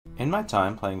In my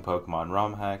time playing Pokemon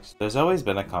ROM hacks, there's always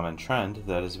been a common trend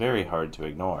that is very hard to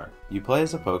ignore. You play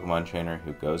as a Pokemon trainer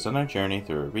who goes on a journey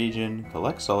through a region,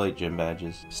 collects all 8 gym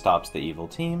badges, stops the evil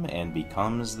team, and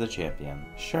becomes the champion.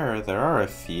 Sure, there are a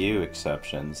few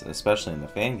exceptions, especially in the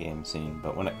fan game scene,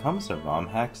 but when it comes to ROM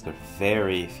hacks, they're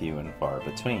very few and far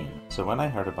between. So when I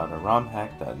heard about a ROM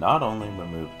hack that not only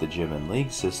removed the gym and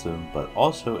league system, but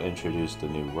also introduced a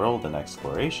new world and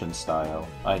exploration style,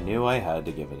 I knew I had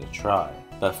to give it a try.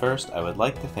 But first, I would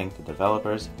like to thank the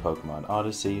developers of Pokemon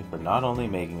Odyssey for not only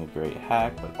making a great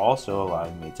hack, but also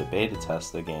allowing me to beta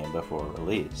test the game before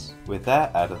release. With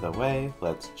that out of the way,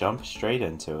 let's jump straight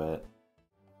into it.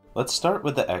 Let's start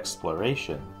with the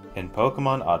exploration. In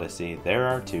Pokemon Odyssey, there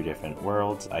are 2 different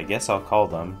worlds, I guess I'll call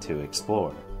them, to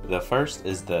explore. The first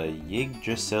is the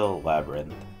Yggdrasil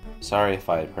Labyrinth. Sorry if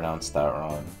I pronounced that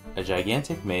wrong. A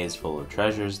gigantic maze full of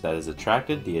treasures that has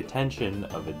attracted the attention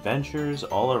of adventurers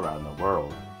all around the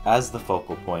world. As the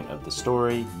focal point of the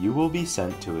story, you will be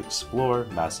sent to explore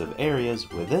massive areas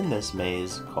within this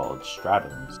maze called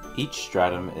stratums. Each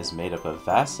stratum is made up of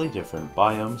vastly different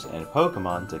biomes and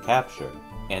Pokemon to capture.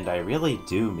 And I really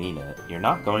do mean it. You're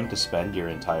not going to spend your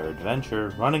entire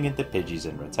adventure running into Pidgeys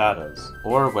and Rattatas,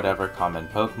 or whatever common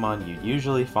Pokemon you'd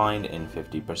usually find in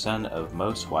 50% of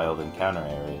most wild encounter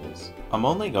areas. I'm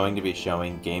only going to be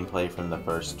showing gameplay from the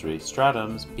first 3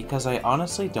 stratums because I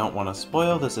honestly don't want to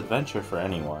spoil this adventure for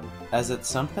anyone, as it's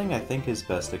something I think is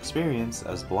best experienced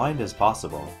as blind as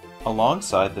possible.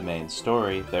 Alongside the main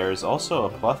story, there is also a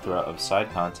plethora of side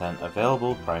content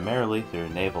available primarily through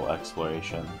naval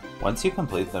exploration. Once you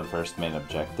complete the first main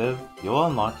objective, you'll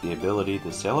unlock the ability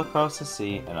to sail across the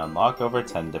sea and unlock over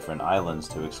 10 different islands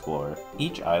to explore.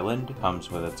 Each island comes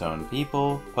with its own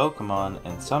people, Pokemon,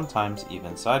 and sometimes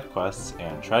even side quests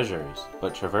and treasures.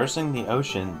 But traversing the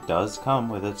ocean does come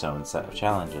with its own set of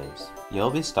challenges.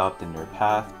 You'll be stopped in your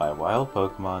path by wild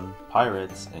Pokemon,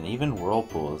 pirates, and even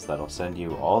whirlpools that'll send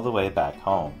you all the way back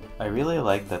home. I really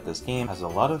like that this game has a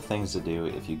lot of things to do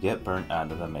if you get burnt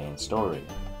out of the main story.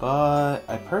 But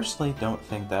I personally don't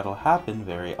think that'll happen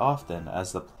very often,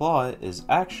 as the plot is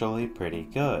actually pretty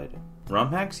good.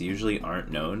 ROM hacks usually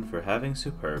aren't known for having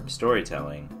superb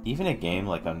storytelling. Even a game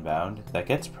like Unbound, that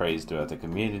gets praised throughout the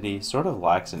community, sort of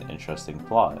lacks an interesting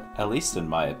plot, at least in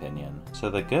my opinion. So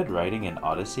the good writing in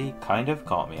Odyssey kind of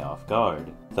caught me off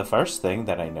guard. The first thing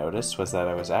that I noticed was that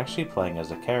I was actually playing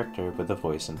as a character with a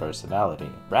voice and personality,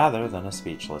 rather than a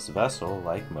speechless vessel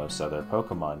like most other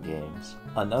Pokemon games.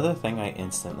 Another thing I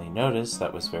instantly noticed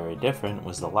that was very different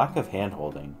was the lack of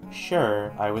hand-holding.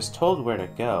 Sure, I was told where to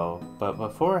go, but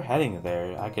before heading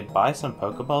there, I could buy some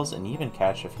Pokeballs and even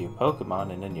catch a few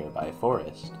Pokemon in a nearby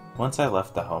forest. Once I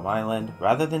left the home island,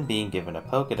 rather than being given a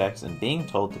Pokedex and being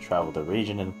told to travel the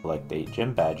region and collect 8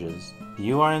 gym badges,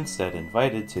 you are instead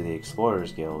invited to the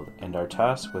Explorers Guild and are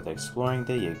tasked with exploring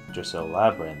the Yggdrasil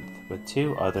Labyrinth with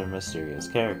 2 other mysterious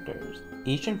characters.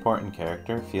 Each important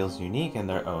character feels unique in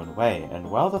their own way,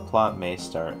 and while the plot may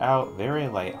start out very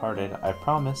lighthearted, I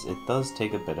promise it does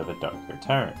take a bit of a darker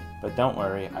turn. But don't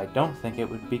worry, I don't think it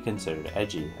would be considered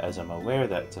edgy, as I'm aware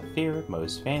that it's a fear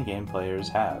most fan game players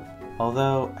have.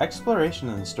 Although, exploration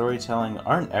and storytelling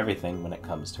aren't everything when it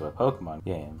comes to a Pokemon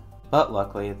game. But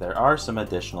luckily, there are some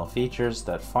additional features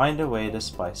that find a way to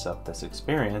spice up this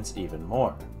experience even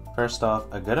more. First off,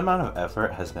 a good amount of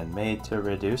effort has been made to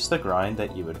reduce the grind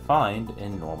that you would find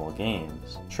in normal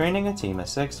games. Training a team of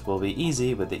 6 will be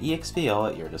easy with the EXP all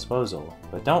at your disposal,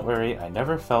 but don't worry, I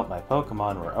never felt my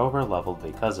Pokemon were over-leveled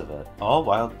because of it. All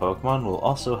wild Pokemon will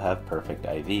also have perfect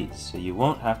IVs, so you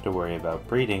won't have to worry about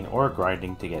breeding or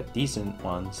grinding to get decent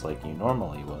ones like you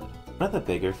normally would. One of the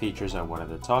bigger features I wanted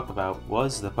to talk about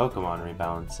was the Pokemon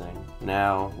rebalancing.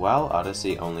 Now, while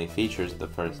Odyssey only features the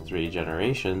first 3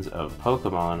 generations of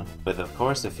Pokemon, with of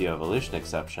course a few evolution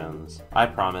exceptions, I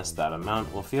promise that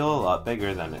amount will feel a lot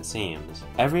bigger than it seems.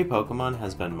 Every Pokemon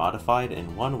has been modified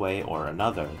in one way or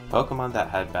another. Pokemon that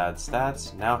had bad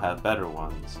stats now have better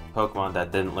ones. Pokemon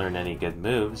that didn't learn any good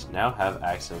moves now have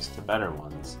access to better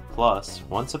ones. Plus,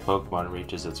 once a Pokemon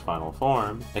reaches its final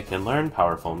form, it can learn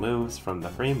powerful moves from the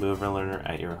free mover learner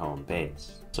at your home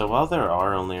base. So while there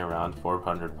are only around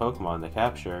 400 Pokemon to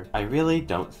capture, I really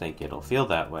don't think it'll feel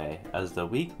that way, as the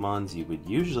weak mons you would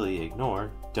usually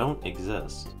ignore don't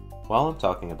exist. While I'm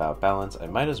talking about balance, I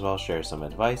might as well share some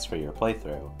advice for your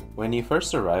playthrough. When you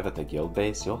first arrive at the guild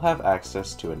base, you'll have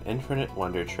access to an infinite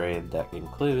wonder trade that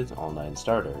includes all 9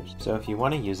 starters. So if you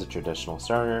want to use a traditional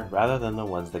starter rather than the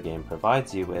ones the game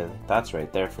provides you with, that's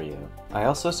right there for you. I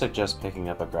also suggest picking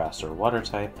up a grass or water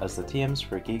type, as the TMs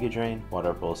for Giga Drain,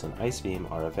 Water Pulse, and Ice Beam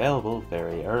are available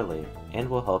very early, and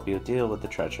will help you deal with the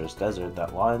treacherous desert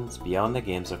that lies beyond the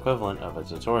game's equivalent of a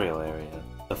tutorial area.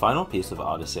 The final piece of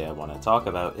Odyssey I want to talk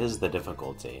about is the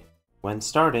difficulty. When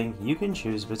starting, you can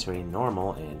choose between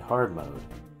normal and hard mode.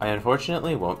 I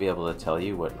unfortunately won't be able to tell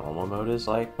you what normal mode is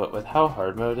like, but with how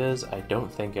hard mode is, I don't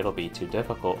think it'll be too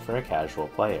difficult for a casual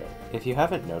player. If you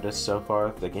haven't noticed so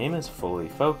far, the game is fully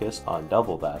focused on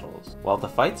double battles. While the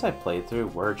fights I played through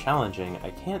were challenging, I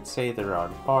can't say they're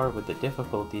on par with the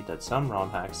difficulty that some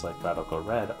ROM hacks like Radical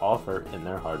Red offer in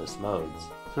their hardest modes.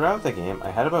 Throughout the game, I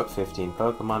had about 15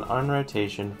 Pokemon on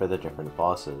rotation for the different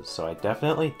bosses, so I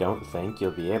definitely don't think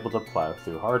you'll be able to plow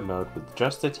through hard mode with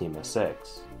just a team of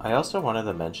 6. I also wanted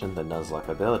to mention the Nuzlocke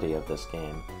ability of this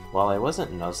game. While I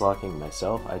wasn't Nuzlocking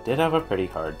myself, I did have a pretty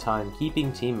hard time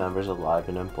keeping team members alive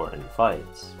in important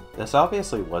fights. This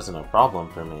obviously wasn't a problem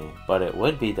for me, but it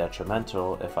would be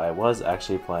detrimental if I was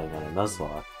actually playing on a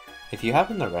Nuzlocke. If you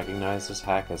happen to recognize this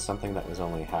hack as something that was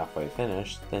only halfway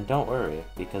finished, then don't worry,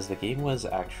 because the game was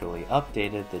actually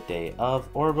updated the day of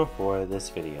or before this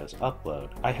video's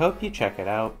upload. I hope you check it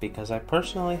out, because I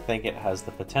personally think it has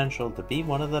the potential to be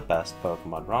one of the best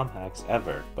Pokemon ROM hacks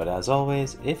ever. But as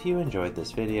always, if you enjoyed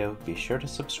this video, be sure to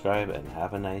subscribe and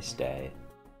have a nice day.